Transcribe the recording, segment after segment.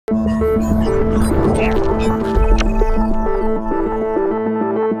Welcome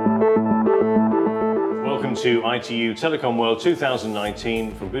to ITU Telecom World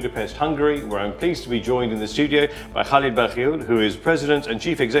 2019 from Budapest, Hungary, where I'm pleased to be joined in the studio by Khalid, who is President and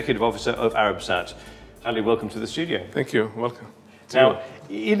Chief Executive Officer of ARABSAT. Khalid, welcome to the studio. Thank you. Welcome. Now,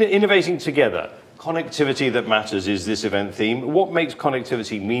 innovating together, connectivity that matters is this event theme. What makes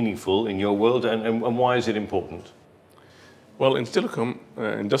connectivity meaningful in your world, and why is it important? Well, in telecom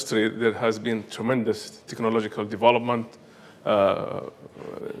industry, there has been tremendous technological development,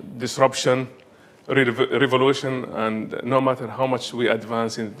 disruption, revolution, and no matter how much we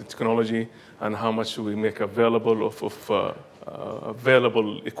advance in the technology and how much we make available of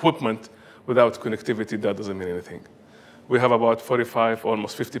available equipment, without connectivity, that doesn't mean anything. We have about 45,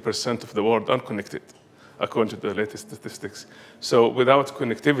 almost 50% of the world unconnected, according to the latest statistics. So without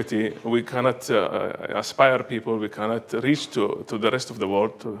connectivity, we cannot aspire people, we cannot reach to the rest of the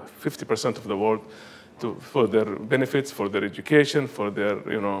world, to 50% of the world, for their benefits, for their education, for their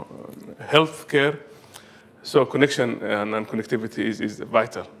health care. So connection and connectivity is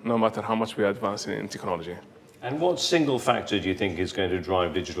vital, no matter how much we advance in technology. And what single factor do you think is going to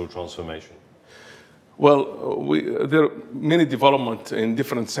drive digital transformation? Well, there are many developments in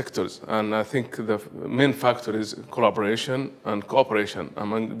different sectors, and I think the main factor is collaboration and cooperation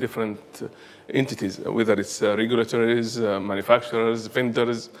among different entities, whether it's regulators, manufacturers,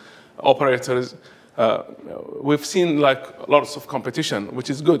 vendors, operators. We've seen lots of competition,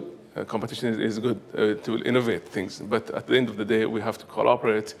 which is good. Competition is good to innovate things, but at the end of the day, we have to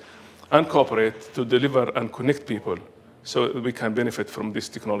collaborate and cooperate to deliver and connect people, so we can benefit from this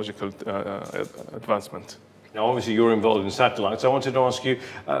technological advancement. Now, obviously, you're involved in satellites. I wanted to ask you,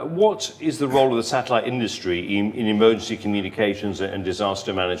 what is the role of the satellite industry in emergency communications and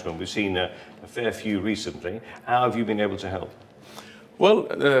disaster management? We've seen a fair few recently. How have you been able to help? Well,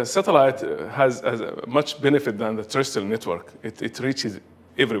 satellite has much benefit than the terrestrial network. It reaches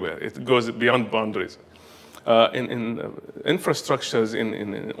everywhere. It goes beyond boundaries. In infrastructures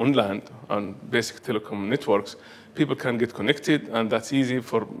on land, on basic telecom networks, people can get connected, and that's easy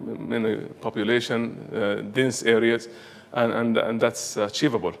for many population, dense areas, and that's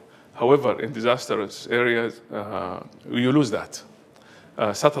achievable. However, in disastrous areas, you lose that.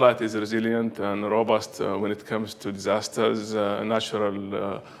 Satellite is resilient and robust when it comes to disasters,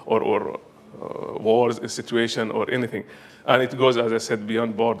 natural or wars situation or anything. And it goes, as I said,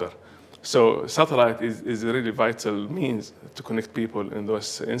 beyond border. So satellite is a really vital means to connect people in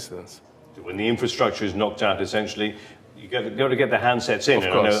those incidents. When the infrastructure is knocked out, essentially, you got to get the handsets in.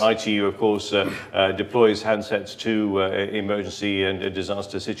 Of course. And I know ITU, of course, deploys handsets to emergency and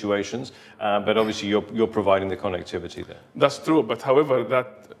disaster situations, but obviously you're providing the connectivity there. That's true, but however,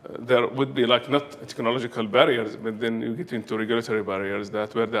 there would be not technological barriers, but then you get into regulatory barriers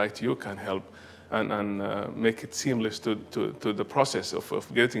where the ITU can help and make it seamless to the process of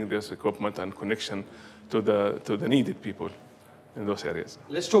getting this equipment and connection to the needed people in those areas.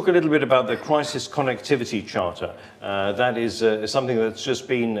 Let's talk a little bit about the Crisis Connectivity Charter. That is something that's just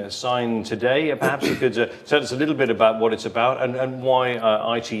been signed today. Perhaps you could tell us a little bit about what it's about and why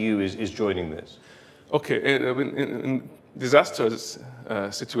ITU is joining this. Okay, in disasters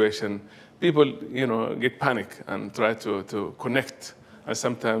situation, people get panic and try to connect, and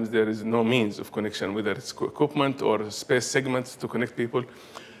sometimes there is no means of connection, whether it's equipment or space segments to connect people.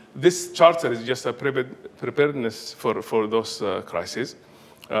 This charter is just a preparedness for those crises.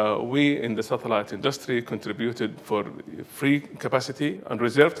 We in the satellite industry contributed for free capacity and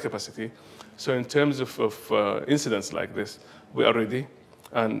reserved capacity. So in terms of incidents like this, we are ready,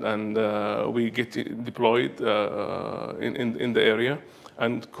 and we get deployed in the area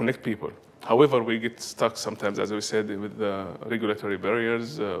and connect people. However, we get stuck sometimes, as we said, with regulatory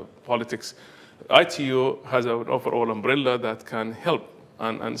barriers, politics. ITU has an overall umbrella that can help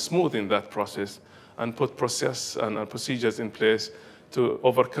and smoothen that process and put process and procedures in place to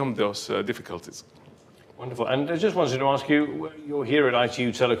overcome those difficulties. Wonderful. And I just wanted to ask you, you're here at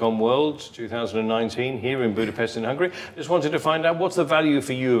ITU Telecom World 2019, here in Budapest in Hungary. Just wanted to find out, what's the value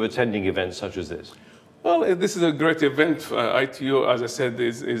for you of attending events such as this? Well, this is a great event. ITU, as I said,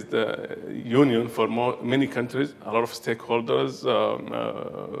 is the union for many countries, a lot of stakeholders,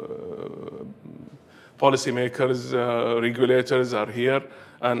 policymakers, regulators are here,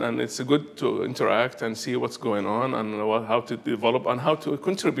 and it's good to interact and see what's going on and how to develop and how to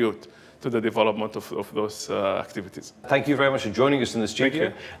contribute to the development of those activities. Thank you very much for joining us in the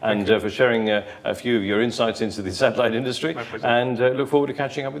studio and for sharing a few of your insights into the satellite industry. My pleasure. And look forward to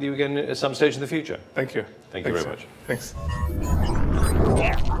catching up with you again at some stage in the future. Thank you. Thank you very much. Thanks.